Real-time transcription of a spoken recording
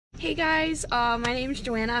Hey guys, my name is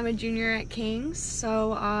Jo Anna. I'm a junior at King's.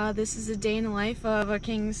 So this is a day in the life of a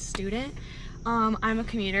King's student. I'm a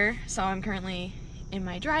commuter, so I'm currently in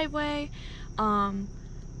my driveway.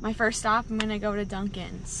 My first stop, I'm gonna go to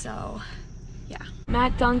Dunkin', so yeah. I'm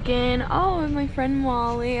at Dunkin'. Oh, and my friend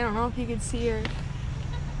Molly. I don't know if you could see her.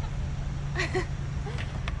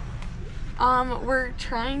 We're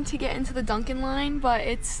trying to get into the Dunkin' line, but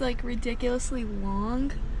it's like ridiculously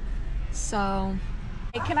long. So,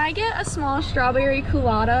 can I get a small strawberry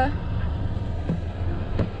culotta?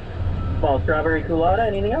 Small strawberry culotta,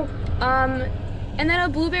 anything else? And then a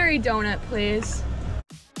blueberry donut, please.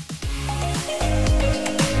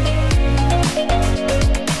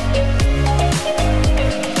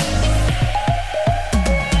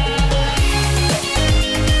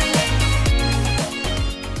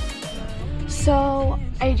 So,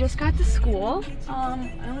 I just got to school.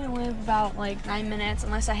 I only live about like 9 minutes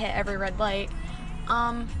unless I hit every red light.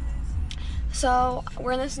 So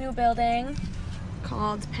we're in this new building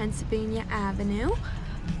called Pennsylvania Avenue.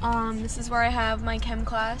 This is where I have my chem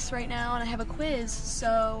class right now, and I have a quiz,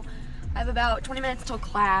 so I have about 20 minutes till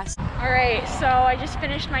class. Alright, so I just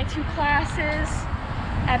finished my 2 classes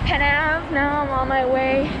at Penn Ave. Now I'm on my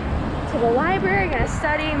way to the library, gonna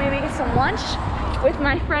study, maybe get some lunch with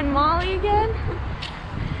my friend Molly again.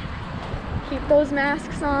 Keep those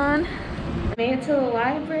masks on. Made it to the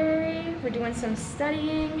library. We're doing some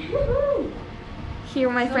studying. Here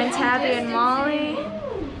are my friends Tabby and Molly.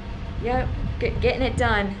 Yep, getting it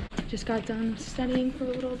done. Just got done studying for a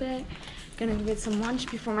little bit. Gonna get some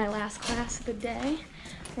lunch before my last class of the day.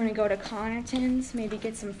 We're gonna go to Connerton's, maybe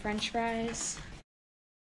get some French fries.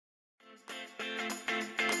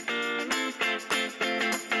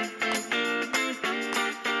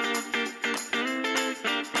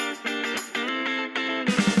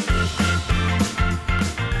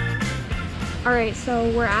 Alright, so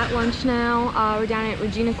we're at lunch now. We're down at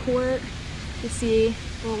Regina Court. You see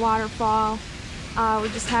a little waterfall. We're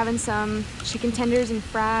just having some chicken tenders and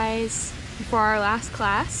fries before our last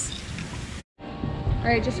class.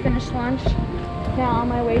 Alright, just finished lunch. Now on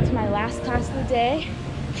my way to my last class of the day,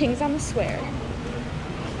 King's on the Square.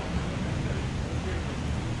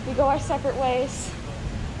 We go our separate ways.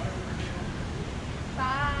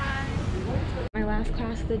 Bye! My last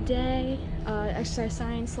class of the day, exercise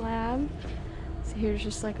science lab. So here's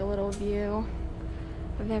just like a little view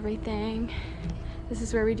of everything. This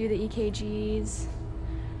is where we do the EKGs,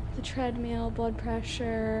 the treadmill, blood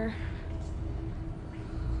pressure.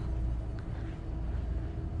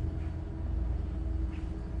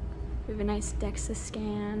 We have a nice DEXA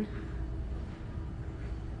scan.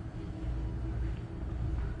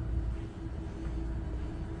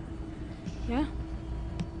 Yeah.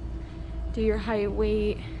 Do your height,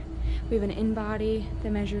 weight. We have an in-body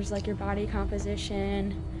that measures like your body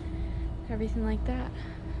composition, everything like that.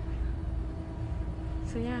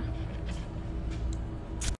 So yeah.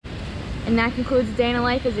 And that concludes the day in the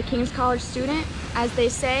life as a King's College student. As they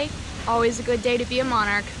say, always a good day to be a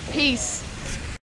monarch. Peace.